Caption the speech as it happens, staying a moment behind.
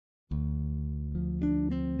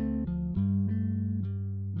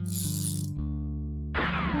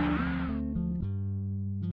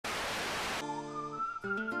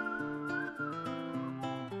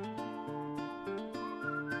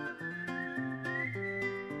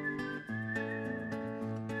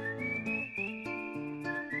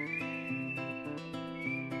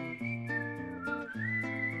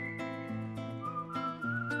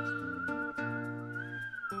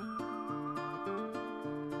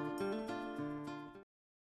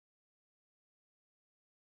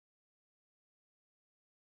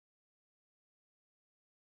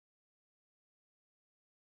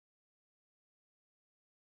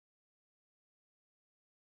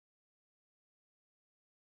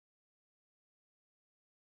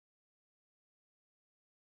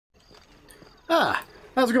Ah,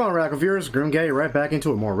 how's it going, Radical viewers? Groom Gaddy right back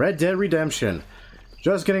into it. More Red Dead Redemption.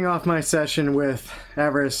 Just getting off my session with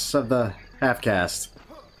Avarice of the Half-Caste,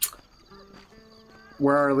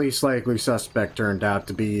 where our least likely suspect turned out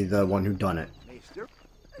to be the one who done it.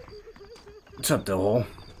 What's up, Dillhole?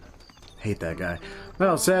 Hate that guy.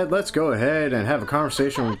 Well said, let's go ahead and have a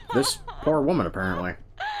conversation with this poor woman, apparently.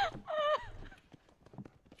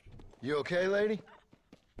 You okay, lady?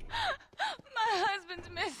 My husband's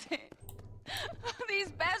missing.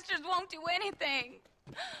 These bastards won't do anything.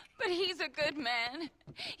 But he's a good man.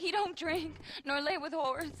 He don't drink nor lay with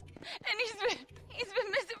whores. And he's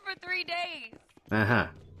been missing for 3 days. Uh-huh.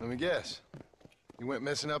 Let me guess. You went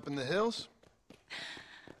missing up in the hills?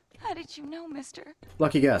 How did you know, mister?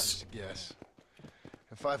 Lucky guess. Yes.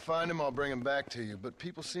 If I find him, I'll bring him back to you, but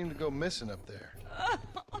people seem to go missing up there.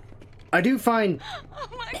 I do find Oh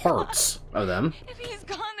parts of them. If he's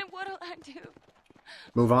gone, then what'll I do?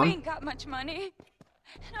 Move We on. ain't got much money.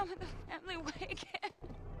 And I'm in the family way again.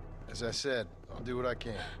 As I said, I'll do what I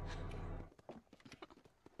can.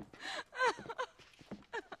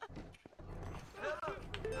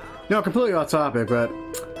 No, completely off topic, but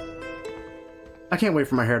I can't wait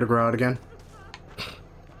for my hair to grow out again.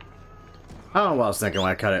 I don't know what I was thinking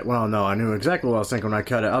when I cut it. Well, no, I knew exactly what I was thinking when I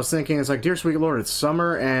cut it. I was thinking, it's like, dear sweet lord, it's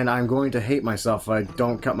summer, and I'm going to hate myself if I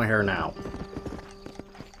don't cut my hair now.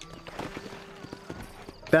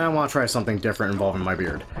 Then I want to try something different involving my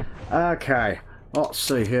beard. Okay. Well, let's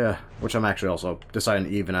see here. Which I'm actually also deciding to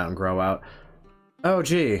even out and grow out. Oh,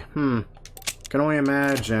 gee. Can only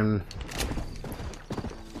imagine.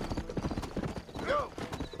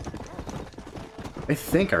 I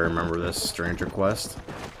think I remember this Stranger Quest.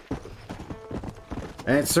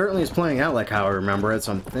 And it certainly is playing out like how I remember it,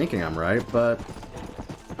 so I'm thinking I'm right, but...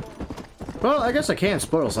 Well, I guess I can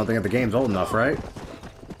spoil something if the game's old enough, right?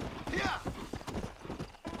 Yeah.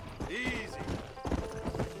 Easy.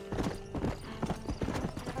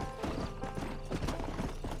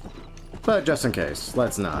 But just in case,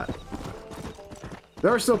 let's not.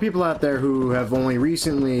 There are still people out there who have only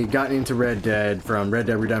recently gotten into Red Dead from Red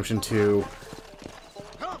Dead Redemption 2.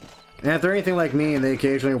 And if they're anything like me and they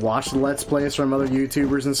occasionally watch the Let's Plays from other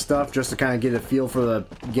YouTubers and stuff just to kind of get a feel for the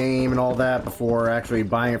game and all that before actually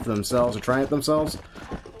buying it for themselves or trying it themselves,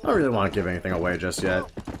 I don't really want to give anything away just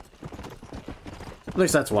yet. At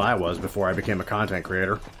least that's what I was before I became a content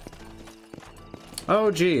creator. Oh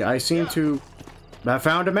gee, I seem to have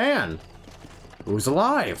found a man who's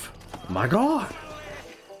alive. My god.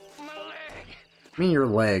 My leg. I mean your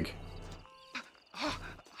leg.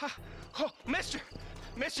 Oh, mister!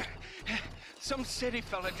 Some city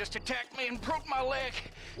fella just attacked me and broke my leg.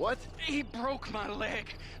 What? He broke my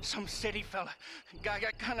leg. Some city fella. Guy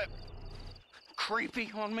got kind of creepy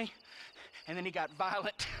on me, and then he got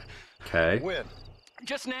violent. Okay. When?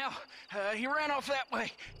 Just now. He ran off that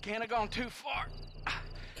way. Can't have gone too far.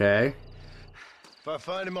 Okay. If I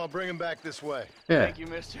find him, I'll bring him back this way. Yeah. Thank you,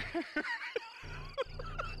 mister.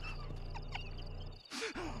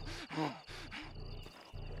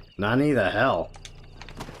 Nani the hell?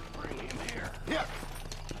 Bring him here. Yeah.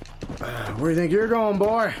 Where do you think you're going,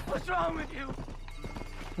 boy? What's wrong with you?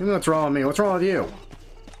 What's wrong with me? What's wrong with you?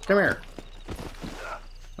 Come here.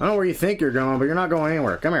 I don't know where you think you're going, but you're not going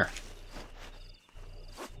anywhere. Come here.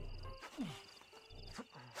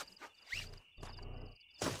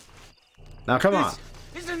 Now come on.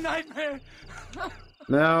 It's a nightmare.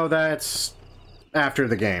 No, that's after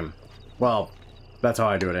the game. Well, that's how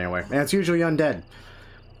I do it anyway. And it's usually undead.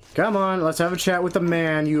 Come on, let's have a chat with the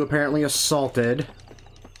man you apparently assaulted.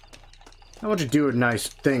 I want you to do a nice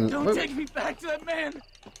thing. Don't take me back to that man.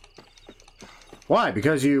 Why?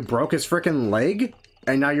 Because you broke his frickin' leg?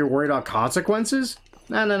 And now you're worried about consequences?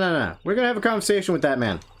 No, no, no, no. We're gonna have a conversation with that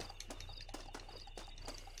man.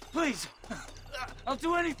 Please. I'll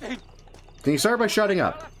do anything. Can you start by shutting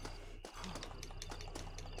up?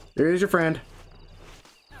 Here's your friend.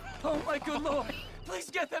 Oh my good lord. Please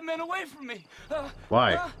get that man away from me.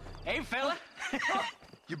 Why? Hey, fella.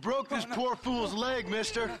 You broke this poor fool's leg,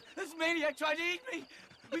 mister. This maniac tried to eat me.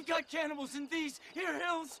 We've got cannibals in these here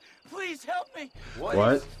hills. Please help me.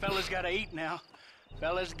 What? Fella's gotta eat now.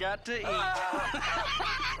 Fella's got to eat.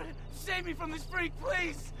 Save me from this freak,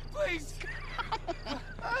 please. Please.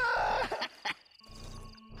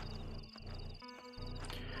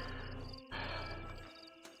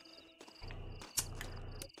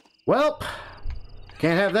 Well,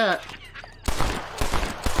 can't have that.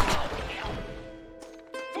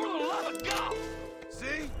 For the love of God.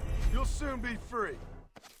 See? You'll soon be free.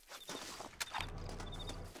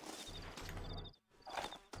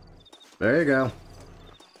 There you go.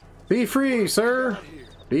 Be free, sir.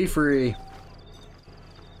 Be free.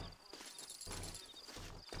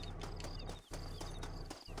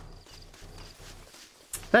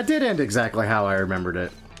 That did end exactly how I remembered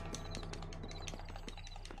it.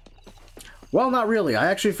 Well, not really. I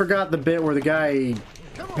actually forgot the bit where the guy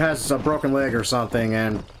has a broken leg or something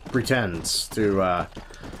and pretends to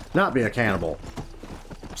not be a cannibal.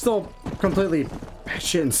 Still completely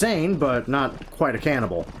shit insane, but not quite a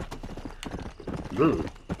cannibal. Ooh.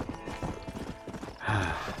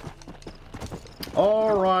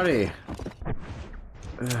 Alrighty.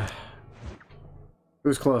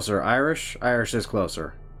 Who's closer? Irish? Irish is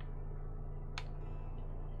closer.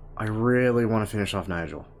 I really want to finish off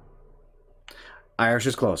Nigel. Irish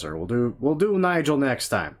is closer. We'll do Nigel next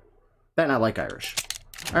time. Then I like Irish.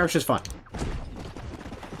 Irish is fun.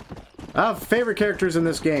 Favorite characters in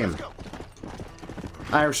this game.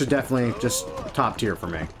 Irish is definitely just top tier for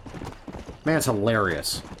me. Man, it's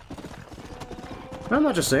hilarious. And I'm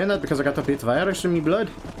not just saying that because I got the bit of Irish in me blood.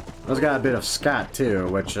 I've got a bit of Scott too,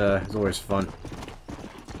 which is always fun.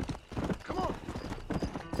 Come on.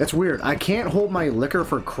 It's weird. I can't hold my liquor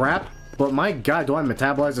for crap, but my god, do I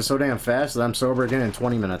metabolize it so damn fast that I'm sober again in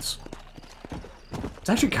 20 minutes. It's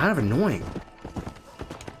actually kind of annoying.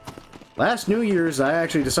 Last New Year's, I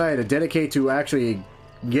actually decided to dedicate to actually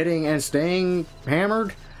getting and staying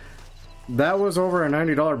hammered. That was over a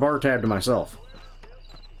 $90 bar tab to myself.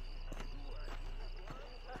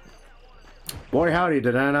 Boy howdy,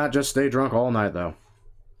 did I not just stay drunk all night though.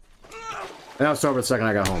 And I was sober the second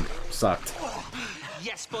I got home. Sucked.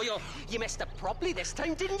 Yes, boyo, you messed up properly this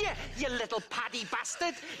time, didn't you? You little paddy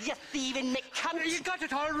bastard. You thieving McCunt. You got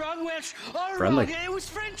it all wrong, Welsh. All Friendly. wrong. It was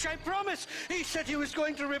French, I promise. He said he was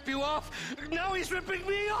going to rip you off. Now he's ripping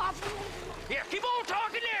me off. Here, keep on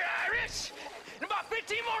talking there, Iris. In about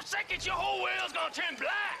 15 more seconds, your whole world's gonna turn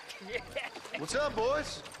black. What's up,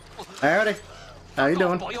 boys? Howdy. How you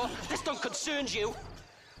doing? Boyo, this don't concern you.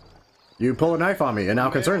 You pull a knife on me, and now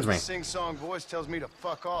it concerns me. Sing-song voice tells me to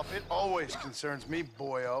fuck off. It always concerns me,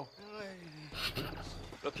 boyo.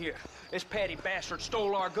 Look here, this petty bastard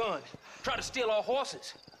stole our guns, tried to steal our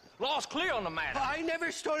horses. Law's clear on the matter. I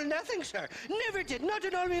never stole nothing, sir. Never did, not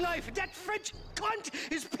in all my life. That French cunt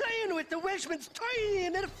is playing with the Welshman's tiny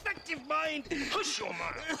and ineffective mind. Hush your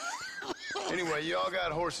mouth. Anyway, you all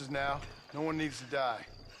got horses now. No one needs to die.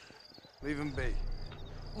 Leave them be.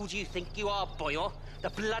 Who do you think you are, boyo?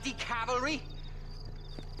 The bloody cavalry?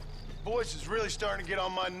 Voice is really starting to get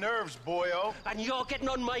on my nerves, boyo. And you're getting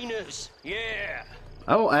on my nerves. Yeah.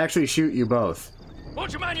 I will actually shoot you both.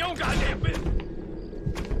 Won't you mind your own goddamn business?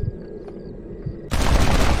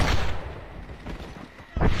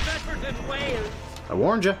 Bedford and Wales. I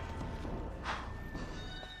warned you.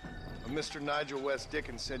 Mr. Nigel West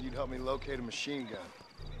Dickens said you'd help me locate a machine gun.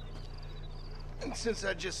 And since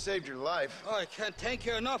I just saved your life... Oh, I can't thank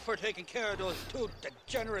you enough for taking care of those two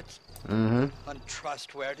degenerates. Mm-hmm.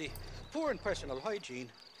 Untrustworthy, poor in personal hygiene,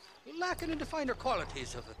 lacking in the finer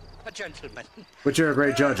qualities of a gentleman. Which you're a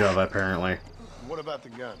great judge of, apparently. What about the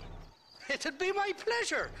gun? It'd be my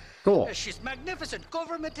pleasure. Cool. She's magnificent,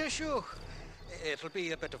 government issue. It'll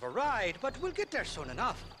be a bit of a ride, but we'll get there soon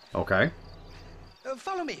enough. Okay.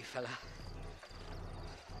 Follow me, fella.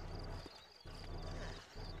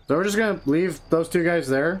 So we're just gonna leave those two guys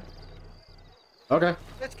there? Okay.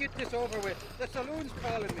 Let's get this over with. The saloon's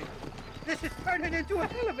calling me. This is turning into a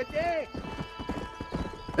hell of a day.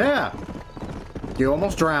 Yeah. You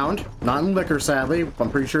almost drowned. Not in liquor, sadly.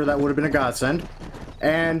 I'm pretty sure that would have been a godsend.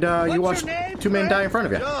 And you watched two men die in front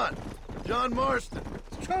of you. John Marston.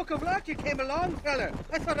 Stroke of luck you came along, fella.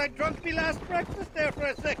 I thought I'd drunk me last breakfast there for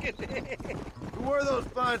a second. Who were those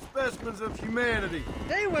fine specimens of humanity?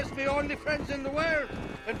 They was my only friends in the world.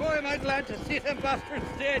 And boy, am I glad to see them bastards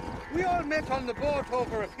dead. We all met on the boat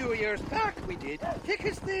over a few years back, we did. Thick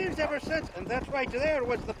as thieves ever since, and that's right there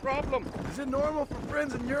was the problem. Is it normal for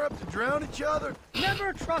friends in Europe to drown each other?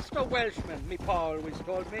 Never trust a Welshman, me pa always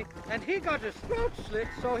told me. And he got his throat slit,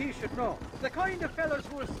 so he should know. The kind of fellas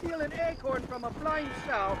who will steal an acorn from a blind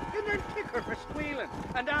sow and then kick her for squealing.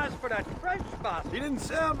 And as for that French bastard... He didn't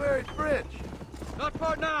sound very French. Not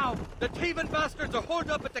for now. The thieving bastards are holed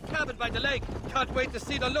up at the cabin by the lake. Can't wait to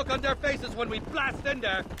see the look on their faces when we blast in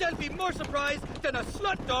there. They'll be more surprised than a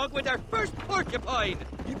slut dog with their first porcupine.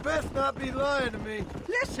 You best not be lying to me.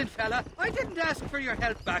 Listen, fella, I didn't ask for your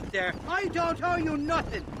help back there. I don't owe you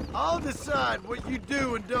nothing. I'll decide what you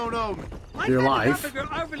do and don't owe me. Your life. Enough of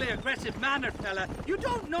your overly aggressive manner, fella. You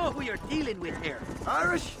don't know who you're dealing with here.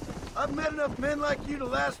 Irish, I've met enough men like you to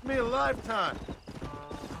last me a lifetime.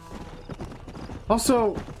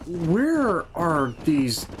 Also, where are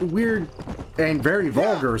these weird and very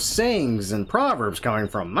vulgar sayings and proverbs coming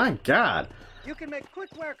from? My god. You can make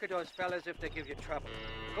quick work of those fellas if they give you trouble.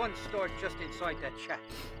 One's stored just inside that shack.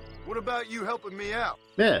 What about you helping me out?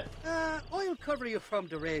 Yeah. I'll cover you from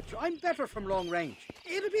the ridge. I'm better from long range.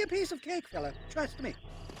 It'll be a piece of cake, fella. Trust me.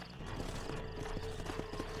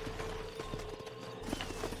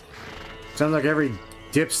 Sounds like every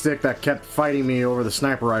dipstick that kept fighting me over the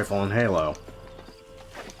sniper rifle in Halo.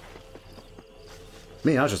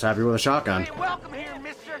 Me, I was just happy with a shotgun. Hey, welcome here,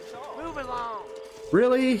 mister. Move along.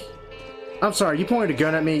 Really? I'm sorry, you pointed a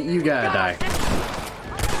gun at me, you gotta die.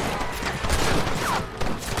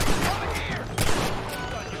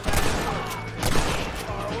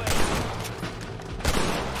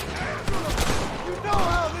 You know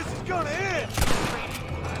how this is gonna end!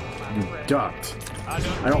 You ducked.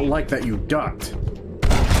 I don't like that you ducked.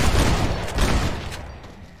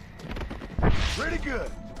 Pretty good.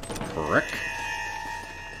 Frick.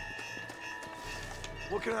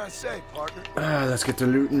 What can I say, partner? Let's get to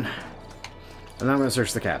looting. And I'm gonna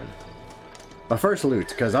search the cabin. But first loot,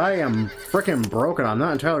 because I am freaking broke and I'm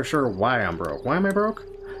not entirely sure why I'm broke. Why am I broke?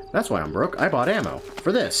 That's why I'm broke. I bought ammo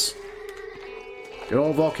for this. Good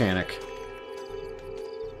old volcanic.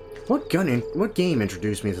 What game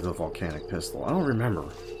introduced me to the volcanic pistol? I don't remember.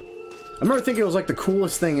 I remember thinking it was like the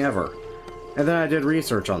coolest thing ever. And then I did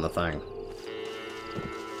research on the thing.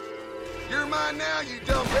 You're mine now, you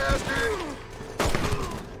dumb bastard!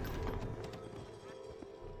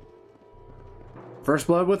 First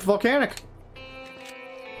blood with volcanic.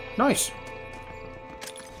 Nice.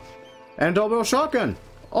 And double shotgun.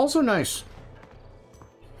 Also nice.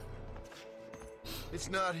 It's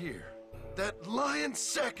not here. That lying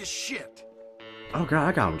sack of shit. Oh god,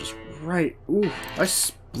 I got him just right. Ooh, I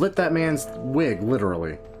split that man's wig,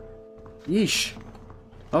 literally. Yeesh.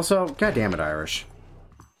 Also, goddamn it, Irish.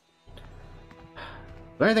 Is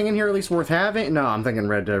there anything in here at least worth having? No, I'm thinking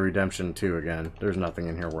Red Dead Redemption 2 again. There's nothing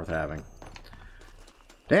in here worth having.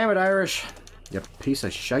 Damn it, Irish. You piece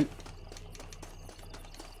of shite.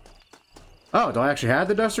 Oh, do I actually have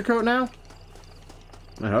the duster coat now?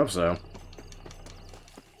 I hope so.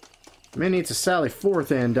 May need to sally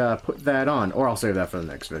forth and put that on, or I'll save that for the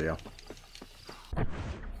next video.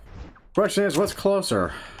 Question is, what's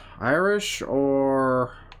closer? Irish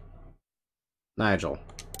or Nigel?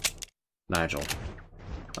 Nigel.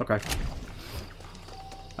 Okay.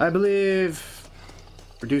 I believe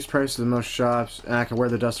reduced price of the most shops, and I can wear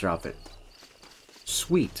the duster outfit.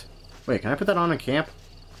 Sweet. Wait, can I put that on in camp?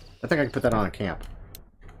 I think I can put that on in camp.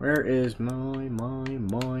 Where is my...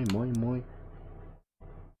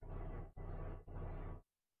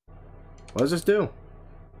 What does this do?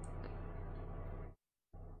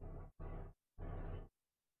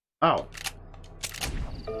 Oh.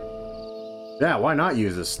 Yeah, why not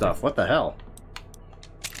use this stuff? What the hell?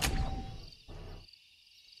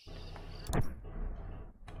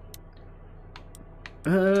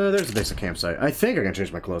 There's the basic campsite. I think I can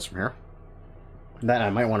change my clothes from here. Then I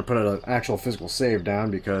might want to put an actual physical save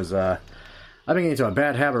down because I've been getting into a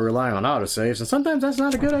bad habit of relying on autosaves, and sometimes that's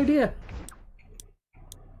not a good idea.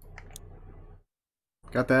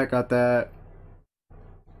 Got that, got that.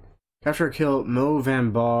 Capture or kill Mo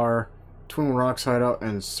Van Bar, Twin Rocks Hideout,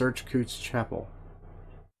 and search Coots Chapel.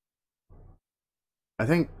 I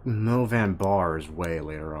think Mo Van Bar is way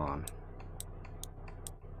later on.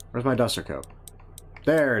 Where's my duster coat?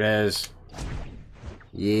 There it is.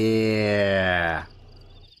 Yeah.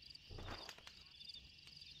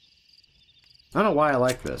 I don't know why I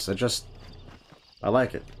like this. I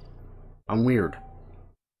like it. I'm weird.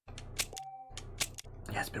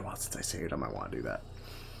 Yeah, it's been a while since I saved. I might want to do that.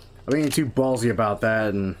 I'm being too ballsy about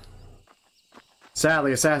that, and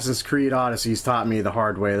sadly, Assassin's Creed Odyssey's taught me the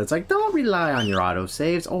hard way. That's like, don't rely on your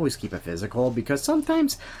autosaves. Always keep it physical, because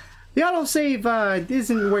sometimes the autosave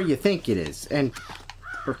isn't where you think it is. And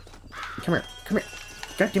come here, come here.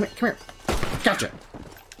 God damn it, come here. Gotcha.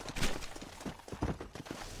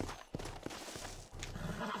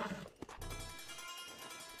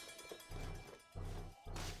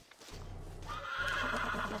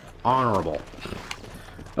 Honorable.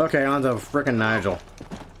 Okay, on to frickin' Nigel.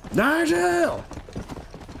 Nigel!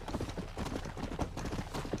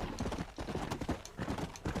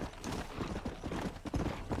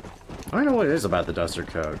 I don't know what it is about the duster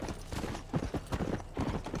coat.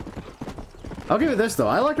 I'll give it this though.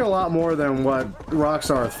 I like it a lot more than what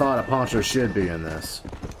Rockstar thought a poncho should be in this.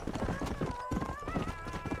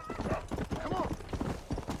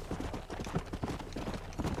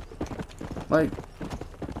 Like,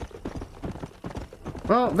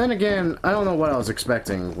 well, then again, I don't know what I was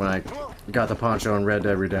expecting when I got the poncho in Red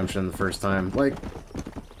Dead Redemption the first time. Like,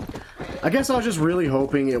 I guess I was just really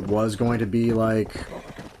hoping it was going to be like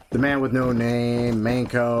the man with no name,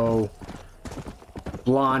 Manco,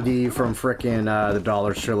 Blondie from frickin' the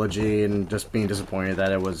Dollars trilogy and just being disappointed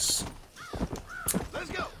that it was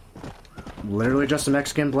literally just a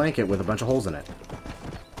Mexican blanket with a bunch of holes in it.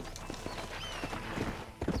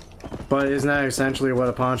 But isn't that essentially what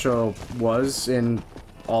a poncho was in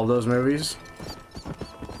all those movies?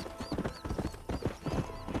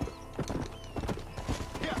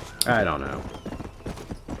 I don't know.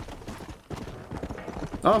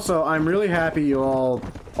 Also, I'm really happy you all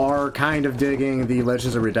are kind of digging the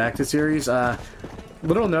Legends of Redacted series.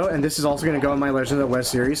 Little note, and this is also going to go in my Legends of the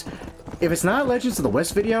West series. If it's not a Legends of the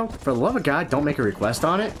West video, for the love of God, don't make a request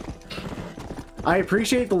on it. I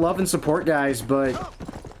appreciate the love and support, guys, but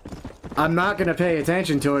I'm not going to pay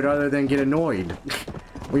attention to it other than get annoyed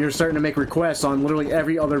when you're starting to make requests on literally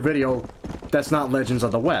every other video that's not Legends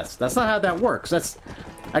of the West. That's not how that works.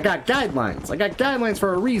 I got guidelines. I got guidelines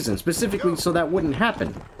for a reason, specifically so that wouldn't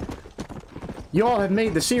happen. You all have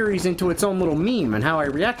made the series into its own little meme and how I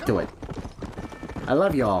react to it. I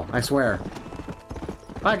love y'all, I swear.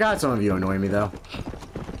 I got some of you annoying me, though.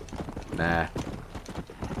 Nah.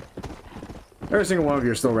 Every single one of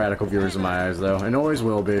you are still radical viewers in my eyes, though, and always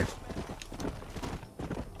will be.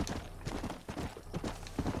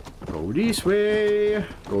 Go this way.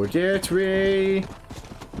 Go that way. Am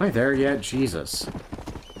I there yet? Jesus.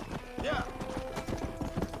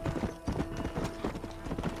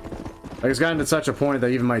 Like, it's gotten to such a point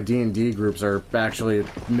that even my D&D groups are actually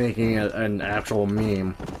making an actual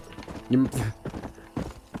meme.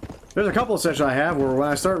 There's a couple of sessions I have where when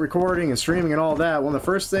I start recording and streaming and all that, one of the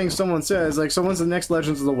first things someone says, like, so when's the next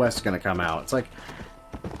Legends of the West gonna come out? It's like...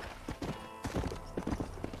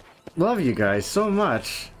 Love you guys so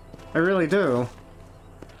much. I really do.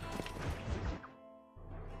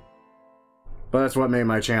 But that's what made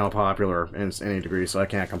my channel popular in any degree, so I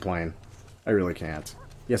can't complain. I really can't.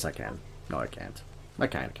 Yes, I can. No, I can't. I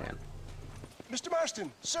kinda can. Mr.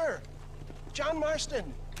 Marston, sir. John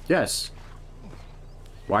Marston. Yes.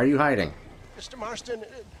 Why are you hiding? Mr. Marston,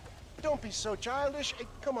 don't be so childish.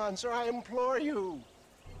 Come on, sir, I implore you.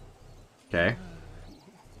 Okay.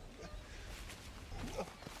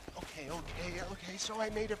 Okay, so I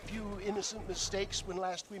made a few innocent mistakes when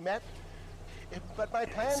last we met. But my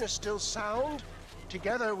plan is still sound.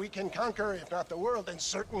 Together we can conquer, if not the world, then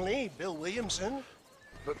certainly Bill Williamson.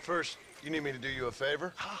 But first, you need me to do you a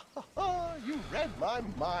favor? You read my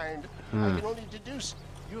mind. I can only deduce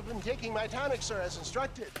you have been taking my tonic, sir, as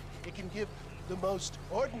instructed. It can give the most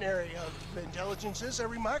ordinary of intelligences a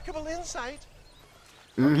remarkable insight.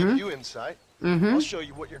 I'll give you insight. I'll show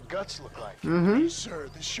you what your guts look like. Sir,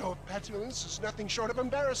 this show of petulance is nothing short of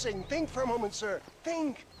embarrassing. Think for a moment, sir.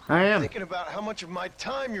 Think. I am. Thinking about how much of my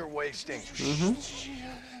time you're wasting.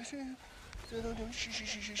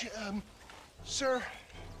 Sir,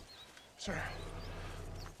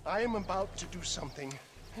 I am about to do something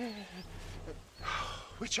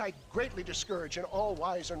which I greatly discourage in all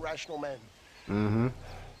wise and rational men.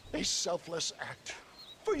 A selfless act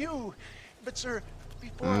for you. But sir,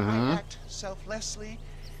 before I act selflessly,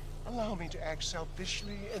 allow me to act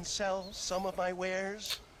selfishly and sell some of my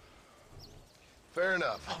wares. Fair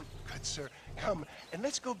enough. Oh, good sir. Come, and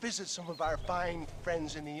let's go visit some of our fine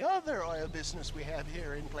friends in the other oil business we have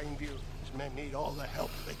here in Plainview. These men need all the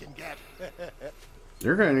help they can get.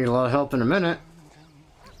 You're gonna need a lot of help in a minute.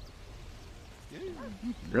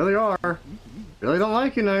 Really are. Really don't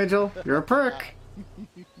like you, Nigel. You're a prick.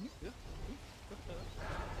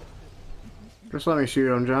 Just let me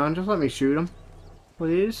shoot him, John. Just let me shoot him.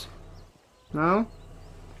 Please? No?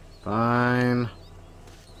 Fine.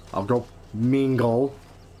 I'll go mingle.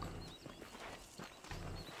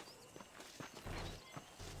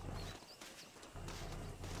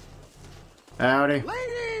 Howdy.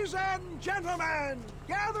 Ladies and gentlemen,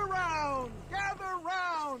 gather round,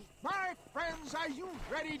 My friends, are you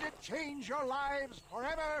ready to change your lives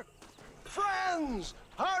forever? Friends,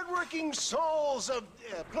 hardworking souls of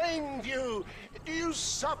Plainview, do you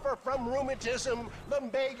suffer from rheumatism,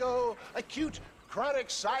 lumbago, acute chronic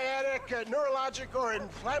sciatic, neurologic, or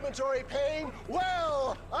inflammatory pain?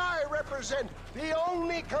 Well, I represent the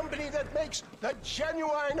only company that makes the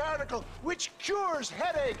genuine article which cures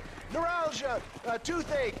headache, neuralgia,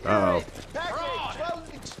 toothache, earache,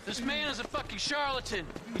 backache, This man is a fucking charlatan.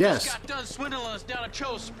 Yes. He just got done swindling us down at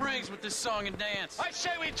Cho Springs with this song and dance. I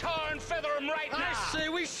say we tar and feather him right now. I say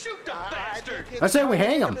we shoot the bastard. I say we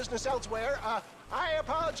hang him. Business elsewhere. I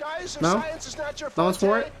apologize if No? science is not your No one's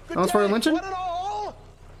for it? Good No one's for the day, lynching? one and all.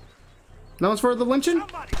 No one's for the lynching?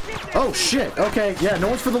 Oh shit, okay, yeah, no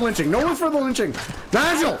one's for the lynching. No one's for the lynching.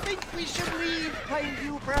 Nigel! I think we should leave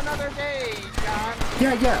Plainview for another day, John.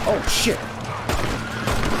 Yeah, oh shit.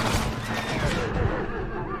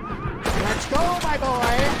 Let's go, my boy.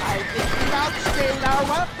 a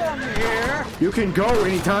weapon here. You can go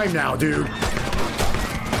anytime now, dude.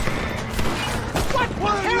 What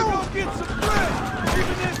the hell? Go get some bread.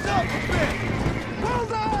 Even this up a bit. Well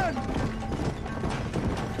done.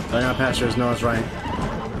 I got Pastor's nose right.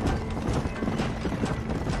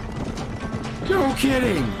 No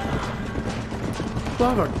kidding.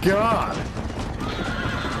 Love of God.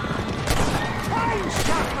 Fine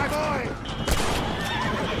shot, my boy.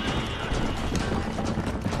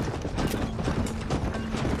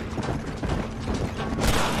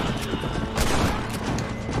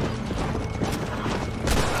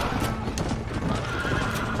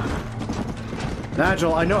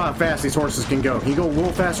 Nigel, I know how fast these horses can go. Can you go a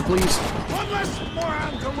little faster, please? One less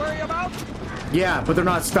moron to worry about. Yeah, but they're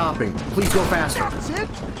not stopping. Please go faster. That's it.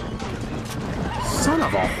 Son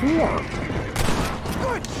of a whore.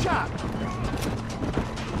 Good shot.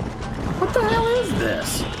 What the hell is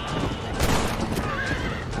this?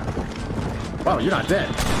 Oh, you're not dead.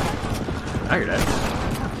 Now you're dead.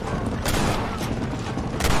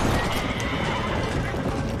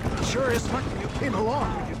 Sure is lucky you came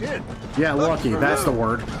along when you did. Yeah, lucky. That's the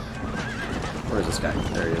word. Where is this guy?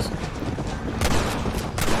 There he is.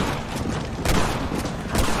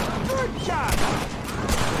 Good shot.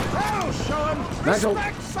 That'll show him. Nigel.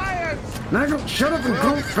 Respect science. Nigel, shut up and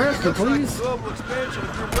go faster, please. Global expansion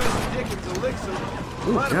of your West Dickens elixir.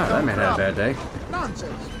 Ooh, God, that man had a bad day.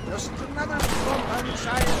 Nonsense. Just another bump on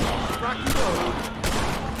science rocky road.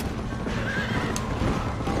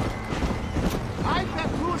 I bet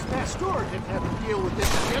Louis Pasteur didn't have to deal with this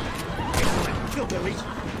shit. Hillbillies.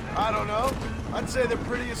 I don't know. I'd say they're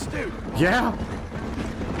pretty astute. Yeah?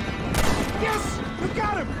 Yes! We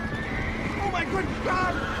got him! Oh my good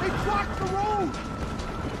God! They blocked the road!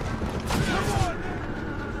 Come on!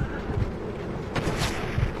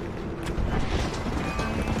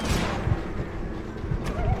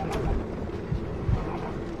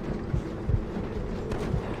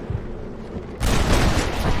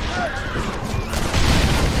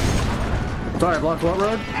 Sorry, I blocked what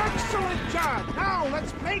road? Excellent job! Now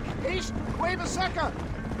let's make haste to Cueva Seca!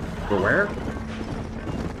 For where?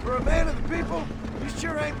 For a man of the people, you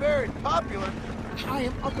sure ain't very popular. I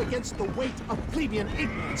am up against the weight of plebeian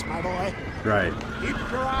ignorance, my boy. Right. Keep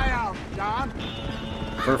your eye out, John.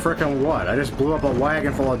 For frickin' what? I just blew up a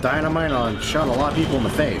wagon full of dynamite and shot a lot of people in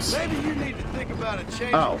the face. Maybe you need to think about a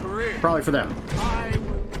change Oh, of career. probably for them. I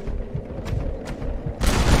will.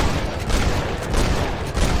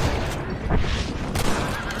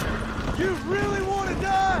 You really want to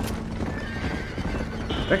die?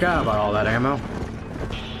 Forgot about all that ammo.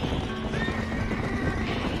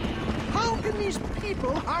 How can these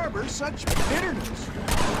people harbor such bitterness?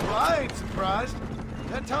 Well, I ain't surprised.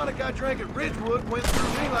 That tonic I drank at Ridgewood went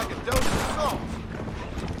through me like a dose of salt.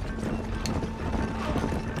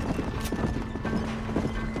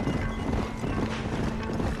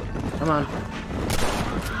 Come on.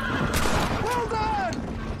 Well done!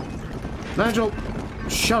 Nigel,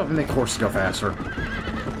 shut up and make horses go faster.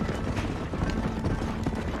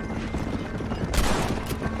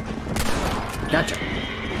 Gotcha.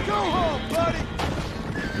 Go home, buddy!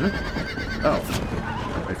 Oh.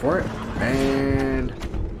 Wait for it. And...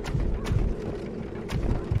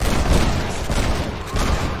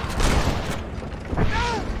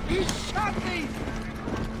 No! He shot me!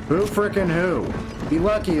 Who frickin' who? Be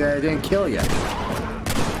lucky that I didn't kill you.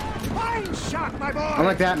 Fine shot, my boy!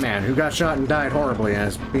 Unlike that man who got shot and died horribly and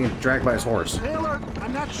is being dragged by his horse. Taylor,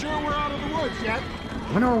 I'm not sure we're out of the woods yet.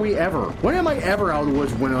 When are we ever? When am I ever out of the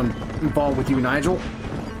woods when I'm involved with you, Nigel?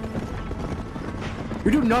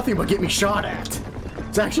 You do nothing but get me shot at.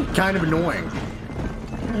 It's actually kind of annoying.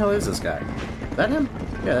 Who the hell is this guy? Is that him?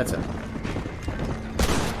 Yeah, that's him.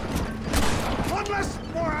 One less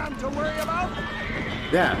moron to worry about.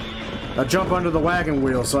 Yeah. I'll jump under the wagon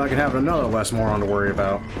wheel so I can have another less moron to worry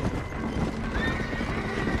about.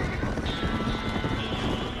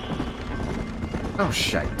 Oh,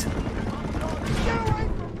 shite.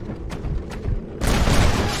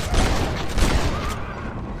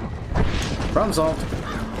 Problem solved.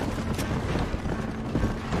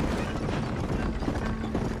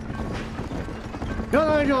 No,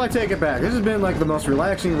 Nigel, I take it back. This has been like the most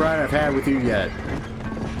relaxing ride I've had with you yet.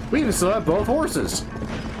 We even still have both horses.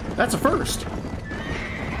 That's a first.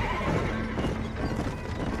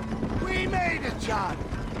 We made it, John.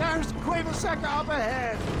 There's Cueva Seca up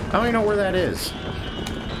ahead. I don't even know where that is.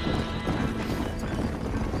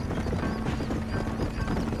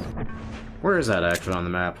 Where is that actually on the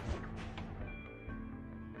map?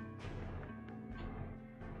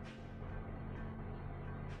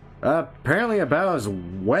 Apparently about as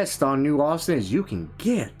west on New Austin as you can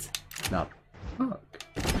get. Now, fuck.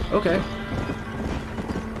 Okay.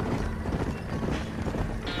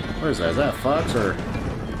 What is that? Is that a fox or...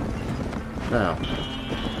 No.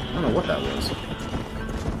 I don't know what that was.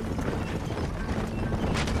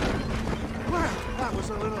 Well, that was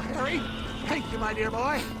a little hairy. Thank you, my dear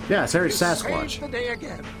boy. Yeah, it's Harry You Sasquatch. saved the day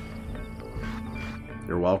again.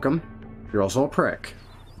 You're welcome. You're also a prick.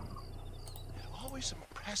 It always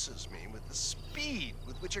impresses me with the speed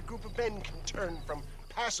with which a group of men can turn from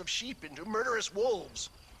passive sheep into murderous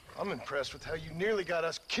wolves. I'm impressed with how you nearly got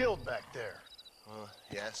us killed back there.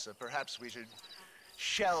 Yes, perhaps we should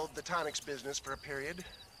shelve the tonics business for a period.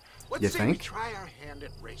 What You say we think? try our hand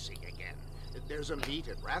at racing again? There's a meet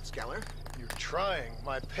at Rathskeller. You're trying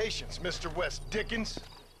my patience, Mr. West Dickens.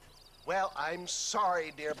 Well, I'm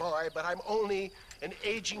sorry, dear boy, but I'm only an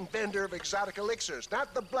aging vendor of exotic elixirs,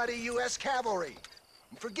 not the bloody U.S. cavalry.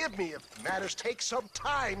 Forgive me if matters take some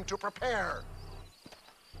time to prepare.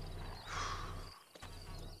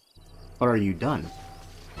 What are you done?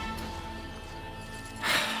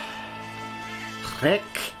 Click.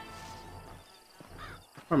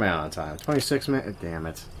 Where am I on time? 26 minutes? Damn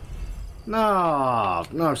it. No,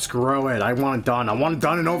 no, screw it. I want it done. I want it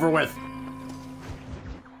done and over with.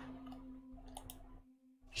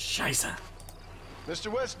 Scheisse.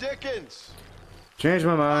 Mr. West Dickens! Change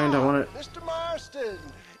my mind. I want it. Mr. Marston!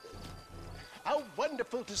 How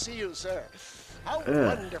wonderful to see you, sir. How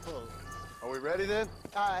wonderful. Are we ready then?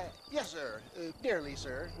 Yes, sir. Nearly,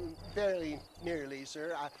 sir. Very nearly,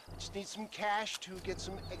 sir. I just need some cash to get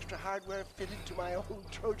some extra hardware fitted to my old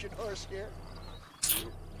Trojan horse here.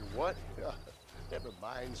 You what? Never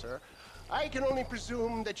mind, sir. I can only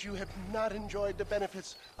presume that you have not enjoyed the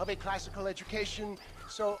benefits of a classical education,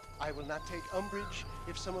 so I will not take umbrage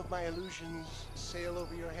if some of my illusions sail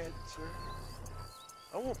over your head, sir.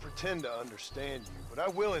 I won't pretend to understand you, but I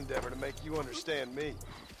will endeavor to make you understand me.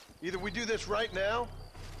 Either we do this right now,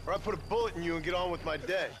 or I put a bullet in you and get on with my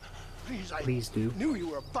day. Please do. Knew you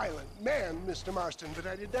were a violent man, Mr. Marston, but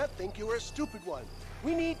I did not think you were a stupid one.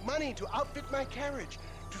 We need money to outfit my carriage,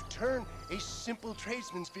 to turn a simple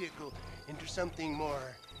tradesman's vehicle into something more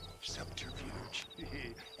subterfuge.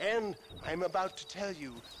 And I'm about to tell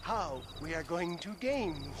you how we are going to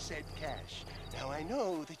gain said cash. Now I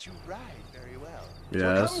know that you ride very well.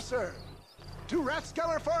 Yes. So come, sir, to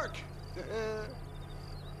Rathskeller Fork.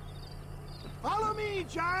 Follow me,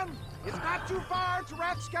 John. It's not too far to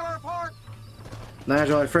Rathskeller Park.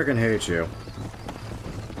 Nigel, I freaking hate you.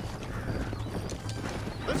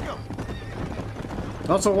 Let's go.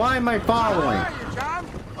 Also, why am I following? How are you, John?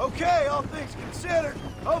 Okay, all things considered,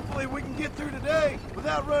 hopefully we can get through today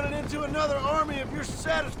without running into another army of your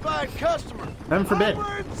satisfied customers. Heaven forbid.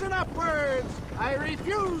 Onwards and upwards. I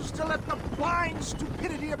refuse to let the blind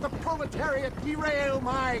stupidity of the proletariat derail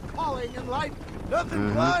my calling in life.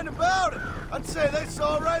 Nothing blind about it. I'd say they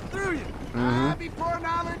saw right through you. Before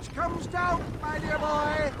knowledge comes doubt, my dear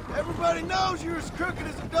boy. Everybody knows you're as crooked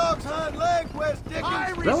as a dog's hind leg, West Dickens. I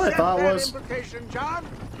that what I resent thought that was? implication, John.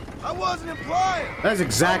 I wasn't implying. That's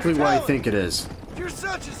exactly what I think it is. If you're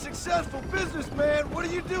such a successful businessman, what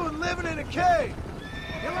are you doing living in a cave?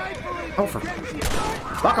 Delightfully Oh, for Dickensian.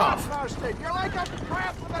 fuck off. Marston, you're like a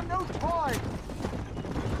brat with a new toy.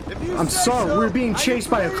 If you I'm say sorry, so, we're being Are you chased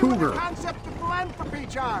by a familiar with cougar. the concept of philanthropy,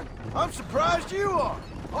 John? I'm surprised you are.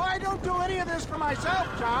 Oh, I don't do any of this for myself,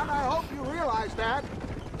 John. I hope you realize that.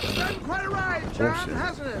 It's done quite a ride, John, Bullshit.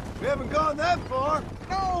 hasn't it? We haven't gone that far.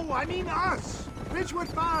 No, I mean us. Ridgewood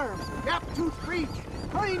Farm, Gaptooth Creek,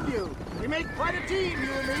 Plainview. We make quite a team, you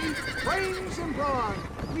and me. Brains and brawn.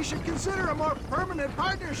 We should consider a more permanent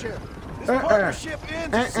partnership. This partnership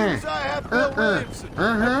ends as soon as I have Bill Williamson.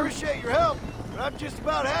 I appreciate your help, but I've just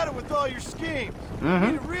about had it with all your schemes. You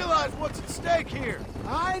need to realize what's at stake here.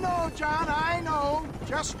 I know, John, I know.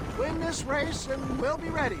 Just win this race and we'll be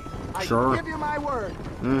ready. Sure. I give you my word.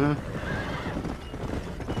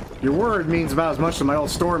 Your word means about as much to my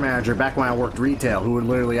old store manager back when I worked retail, who would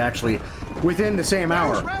literally actually, within the same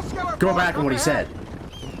hour, go back on what he said.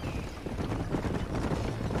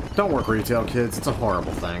 Don't work retail, kids. It's a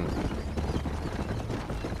horrible thing.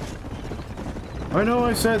 I know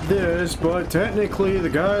I said this, but technically the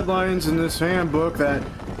guidelines in this handbook that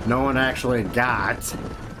no one actually got,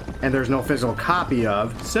 and there's no physical copy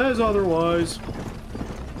of, says otherwise.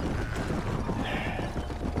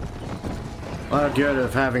 A lot of good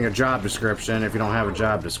of having a job description if you don't have a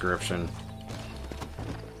job description.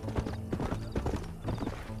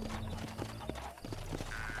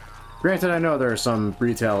 Granted, I know there are some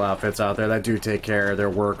retail outfits out there that do take care of their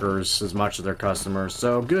workers as much as their customers,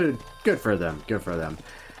 so good for them, good for them.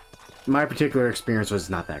 My particular experience was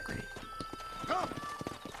not that great.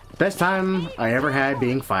 Best time I ever had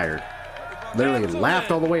being fired. Literally laughed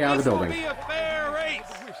all the way out of the building. This will be a fair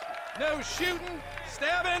race. No shooting,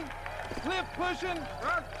 stabbing, cliff pushing,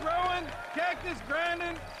 rock throwing, cactus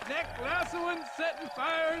grinding, neck lassoing, setting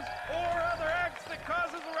fires, or other acts that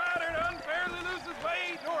causes a rider to unfairly lose his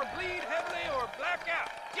weight, or bleed heavily, or black out.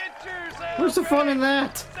 Get yourself. Where's the fun in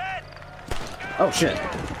that? Set. Oh shit.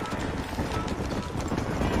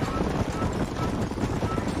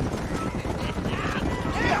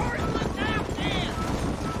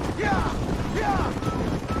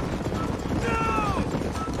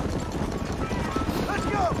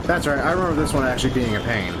 That's right, I remember this one actually being a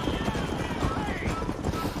pain.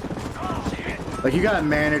 Like, you gotta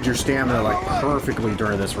manage your stamina, like, perfectly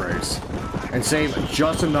during this race. And save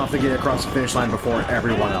just enough to get across the finish line before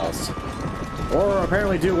everyone else. Or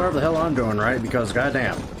apparently do whatever the hell I'm doing, right? Because,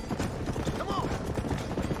 goddamn.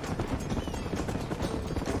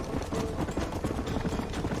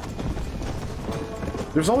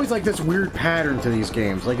 There's always, like, this weird pattern to these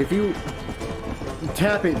games. Like, if you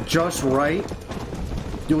tap it just right,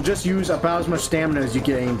 you'll just use about as much stamina as you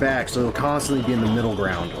gain back, so you'll constantly be in the middle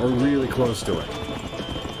ground, or really close to it.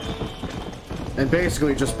 And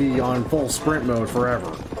basically just be on full sprint mode forever.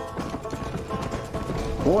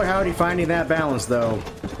 Boy howdy, finding that balance though.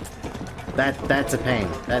 That's a pain.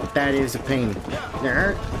 That is a pain.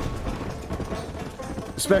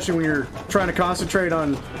 Especially when you're trying to concentrate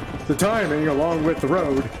on the timing along with the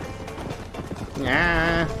road.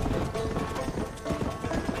 Yeah.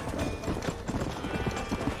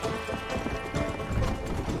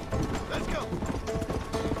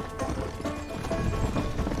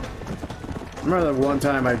 I remember that one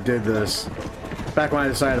time I did this, back when I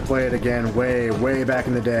decided to play it again, way back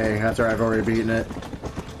in the day, after I've already beaten it.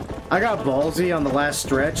 I got ballsy on the last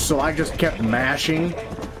stretch, so I just kept mashing.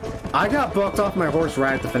 I got bucked off my horse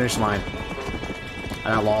right at the finish line.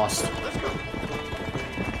 And I lost.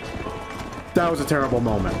 That was a terrible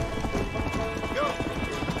moment.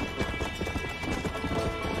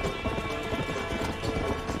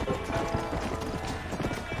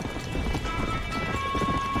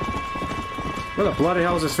 Where the bloody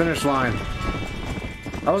hell is this finish line?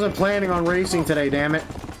 I wasn't planning on racing today, damn it.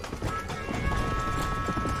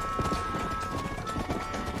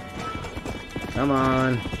 Come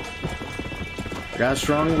on. Got a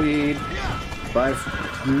strong lead.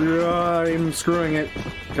 I'm screwing it.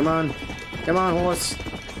 Come on. Come on, horse.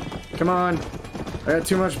 Come on. I got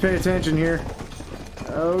too much to pay attention here.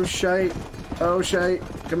 Oh, shite. Oh, shite.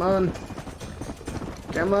 Come on.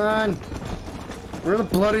 Come on. Where the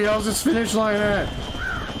bloody hell's this finish line at?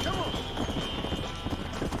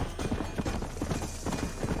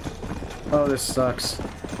 Oh, this sucks.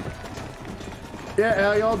 Yeah,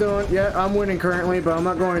 how y'all doing? Yeah, I'm winning currently, but I'm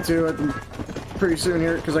not going to pretty soon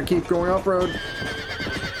here because I keep going off-road.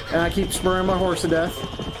 And I keep spurring my horse to death.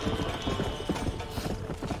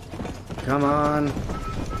 Come on.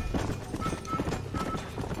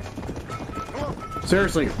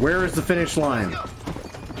 Seriously, where is the finish line?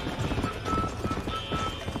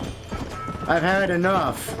 I've had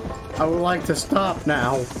enough. I would like to stop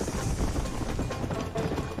now.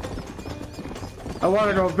 I want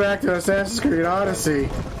to go back to Assassin's Creed Odyssey.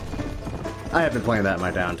 I have been playing that in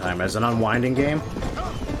my downtime as an unwinding game.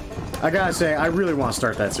 I gotta say, I really want to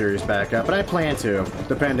start that series back up, but I plan to,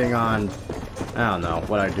 depending on, I don't know,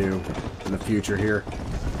 what I do in the future here.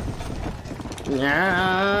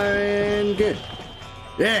 And good.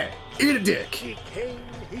 Yeah, eat a dick. He came,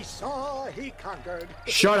 he saw, he conquered.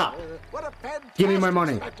 Shut up. What a fantastic Give me my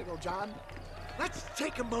money. spectacle, John. Let's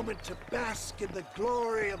take a moment to bask in the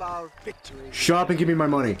glory of our victory. Shut up and give me my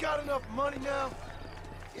money. Got enough money now?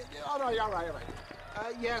 All right.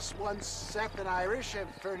 Yes, once Seth and Irish have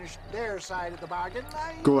furnished their side of the bargain,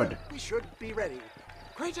 Good. We should be ready.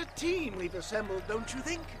 Quite a team we've assembled, don't you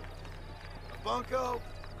think? A bunco,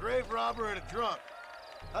 a grave robber, and a drunk.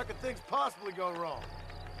 How could things possibly go wrong?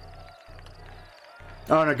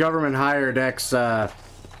 Oh, and a government hired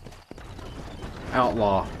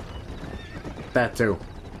outlaw. That too.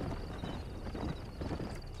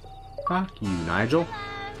 Fuck you, Nigel.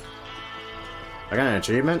 I got an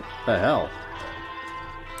achievement? The hell?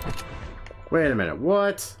 Wait a minute,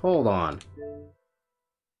 what? Hold on.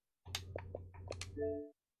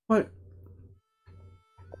 What?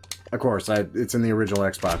 Of course, it's in the original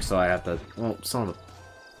Xbox, so I have to... Well, son of a...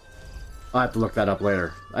 I'll have to look that up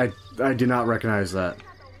later. I did not recognize that.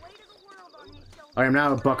 I am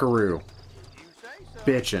now a buckaroo.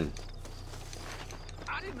 Bitchin'.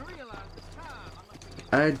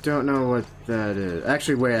 I don't know what that is.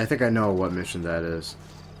 Actually, wait, I think I know what mission that is.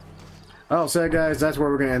 Oh, so guys, that's where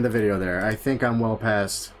we're going to end the video there. I think I'm well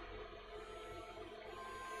past...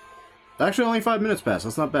 Actually, only 5 minutes past.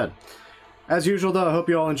 That's not bad. As usual, though, I hope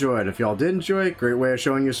you all enjoyed. If y'all did enjoy it, great way of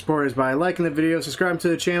showing your support is by liking the video, subscribing to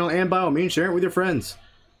the channel, and by all means, sharing it with your friends.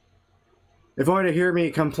 If you want to hear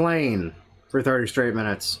me complain for 30 straight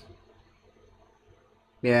minutes.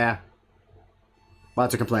 Yeah.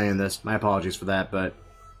 Lots of complaining in this. My apologies for that, but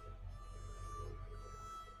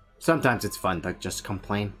sometimes it's fun to just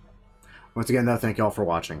complain. Once again, though, thank you all for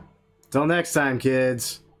watching. Till next time,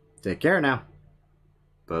 kids. Take care now.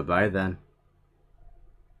 Bye-bye then.